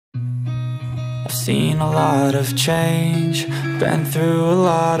I've seen a lot of change, been through a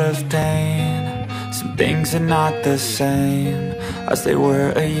lot of pain. Some things are not the same as they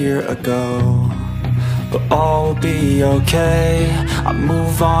were a year ago, but all will be okay. I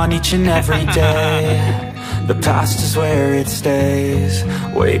move on each and every day. The past is where it stays,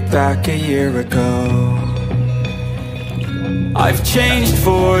 way back a year ago. I've changed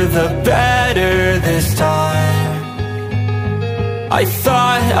for the better this time. I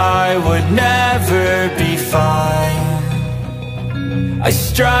thought I would never be fine. I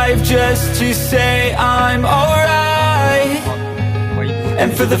strive just to say I'm alright,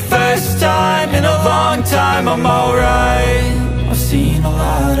 and for the first time in a long time I'm alright. I've seen a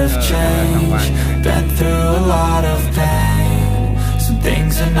lot of change, been through a lot of pain. Some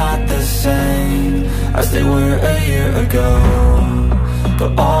things are not the same as they were a year ago,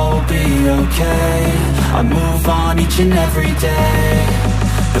 but all will be okay. I move on each and every day.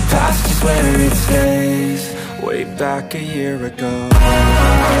 The past is where it stays, way back a year ago.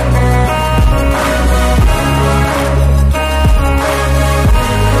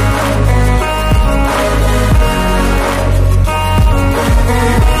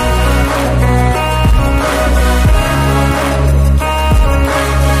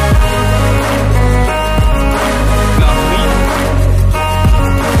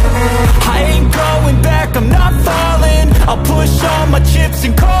 I'm not falling, I'll push all my chips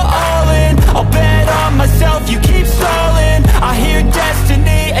and call all in. I'll bet on myself, you keep stalling. I hear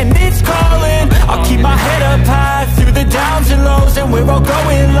destiny and it's calling. I'll keep my head up high through the downs and lows, and we're all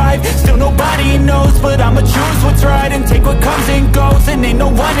going life. Still nobody knows, but I'ma choose what's right and take what comes and goes. And ain't no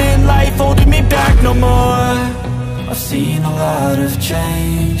one in life holding me back no more. I've seen a lot of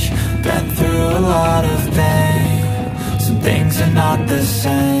change, been through a lot of pain. Some things are not the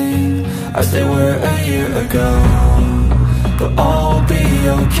same as they were a year ago, but all will be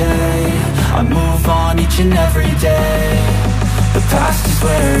okay. I move on each and every day. The past is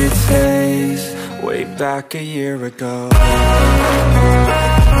where it stays, way back a year ago.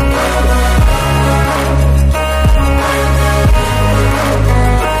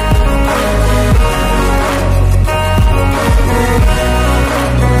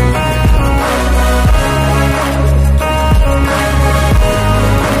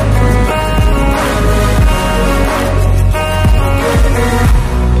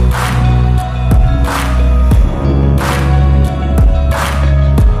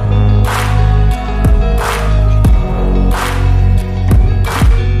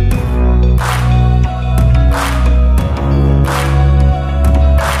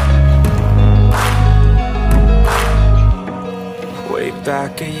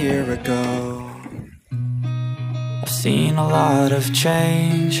 Back a year ago. I've seen a lot of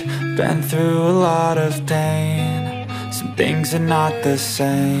change, been through a lot of pain. Some things are not the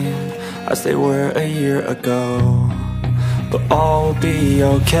same as they were a year ago, but all will be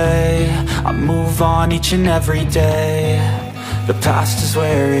okay. I move on each and every day. The past is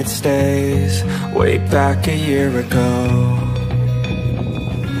where it stays, way back a year ago.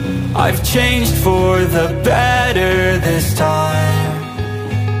 I've changed for the better this time.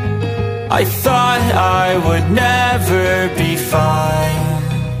 I thought I would never be fine.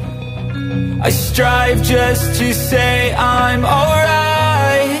 I strive just to say I'm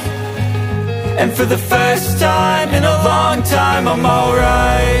alright, and for the first time in a long time I'm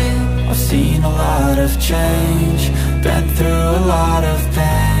alright. I've seen a lot of change, been through a lot of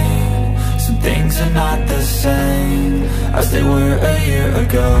pain. Some things are not the same as they were a year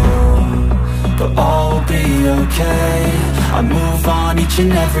ago, but all will be okay. I move on each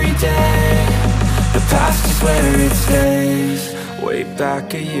and every day. The past is where it stays, way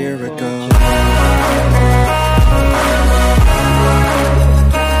back a year ago.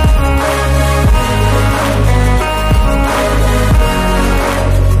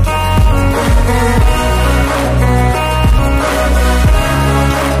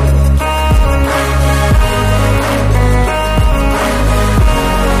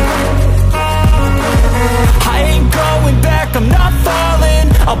 I'm not falling,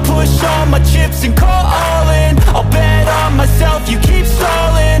 I'll push all my chips and call all in. I'll bet on myself, you keep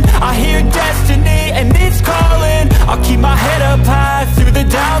stalling. I hear destiny and it's calling. I'll keep my head up high through the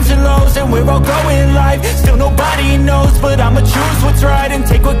downs and lows, and we're all going life. Still nobody knows, but I'ma choose what's right and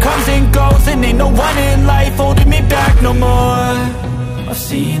take what comes and goes. And ain't no one in life holding me back no more. I've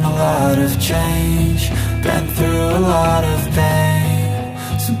seen a lot of change, been through a lot of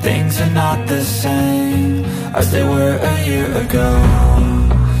pain. Some things are not the same as they were a year ago,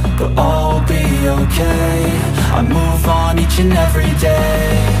 but all will be okay. I move on each and every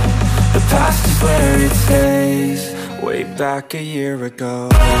day. The past is where it stays, way back a year ago.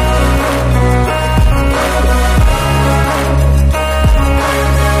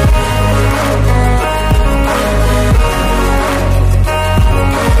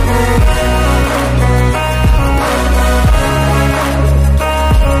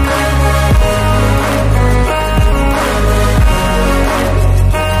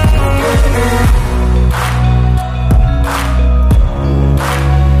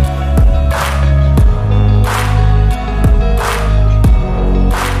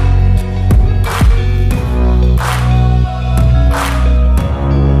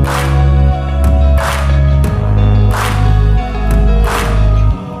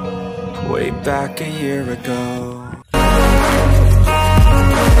 Back a year ago.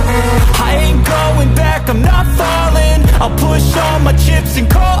 I ain't going back, I'm not falling. I'll push all my chips and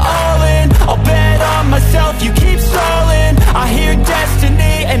call all in. I'll bet on myself, you keep stalling. I hear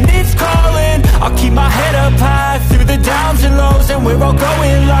destiny and it's calling. I'll keep my head up high through the downs and lows, and we're all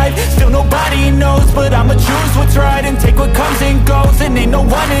going live. Still nobody knows, but I'ma choose what's right and take what comes and goes. And ain't no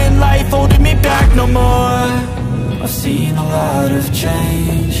one in life holding me back no more. I've seen a lot of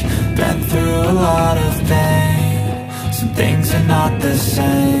change, been through a lot of pain. Some things are not the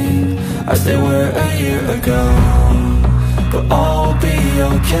same as they were a year ago, but all will be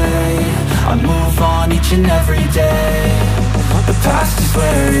okay. I move on each and every day. The past is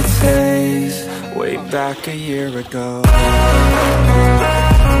where it stays, way back a year ago.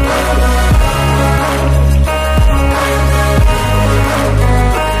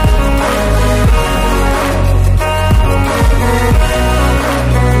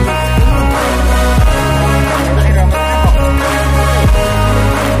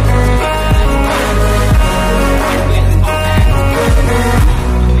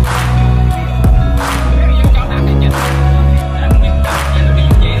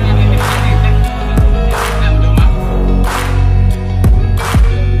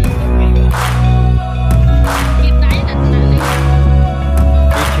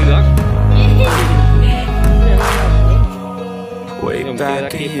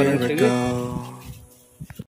 Back a year ago.